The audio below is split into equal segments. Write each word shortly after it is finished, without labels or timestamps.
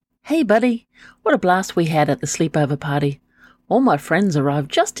Hey buddy, what a blast we had at the sleepover party. All my friends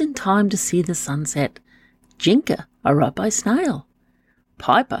arrived just in time to see the sunset. Jinka arrived by snail.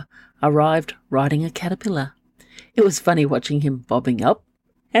 Piper arrived riding a caterpillar. It was funny watching him bobbing up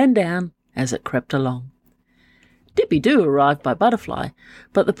and down as it crept along. Dippy-Doo arrived by butterfly,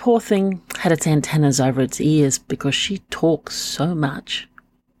 but the poor thing had its antennas over its ears because she talks so much.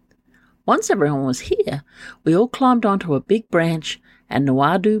 Once everyone was here, we all climbed onto a big branch and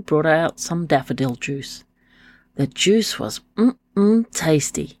Nuadu brought out some daffodil juice. The juice was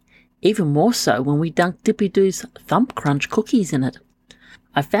tasty, even more so when we dunked Dippy-Doo's Thump Crunch cookies in it.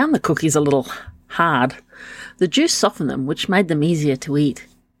 I found the cookies a little hard. The juice softened them, which made them easier to eat.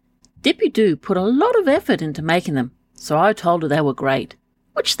 Dippy-Doo put a lot of effort into making them, so I told her they were great,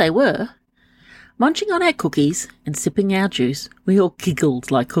 which they were. Munching on our cookies and sipping our juice, we all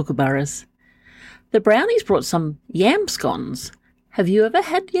giggled like kookaburras. The brownies brought some yam scones. Have you ever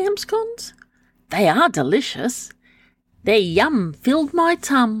had yam scones? They are delicious. Their yum filled my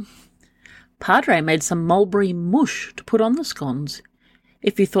tum. Padre made some mulberry mush to put on the scones.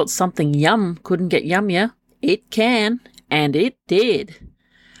 If you thought something yum couldn't get yummier, it can, and it did.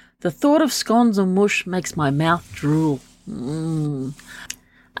 The thought of scones and mush makes my mouth drool.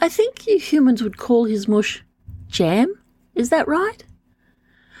 I think you humans would call his mush jam. Is that right?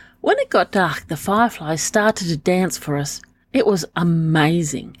 When it got dark, the fireflies started to dance for us. It was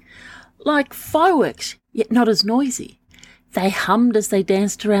amazing. Like fireworks, yet not as noisy. They hummed as they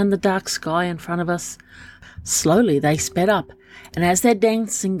danced around the dark sky in front of us. Slowly they sped up, and as their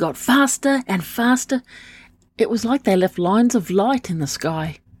dancing got faster and faster, it was like they left lines of light in the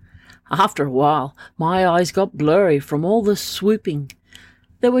sky. After a while, my eyes got blurry from all the swooping.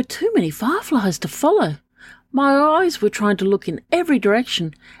 There were too many fireflies to follow. My eyes were trying to look in every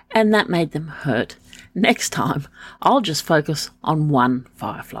direction, and that made them hurt. Next time, I'll just focus on one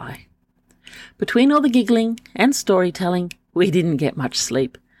firefly. Between all the giggling and storytelling, we didn't get much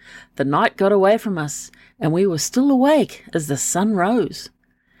sleep. The night got away from us, and we were still awake as the sun rose.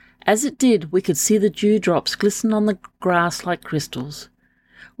 As it did, we could see the dewdrops glisten on the grass like crystals.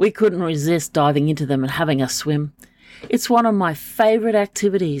 We couldn't resist diving into them and having a swim. It's one of my favourite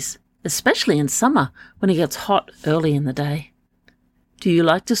activities, especially in summer when it gets hot early in the day. Do you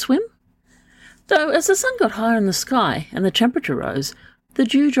like to swim? Though as the sun got higher in the sky and the temperature rose, the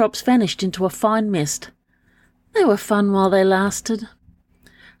dewdrops vanished into a fine mist. They were fun while they lasted.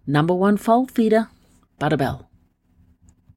 Number 1 foal feeder, Butterbell.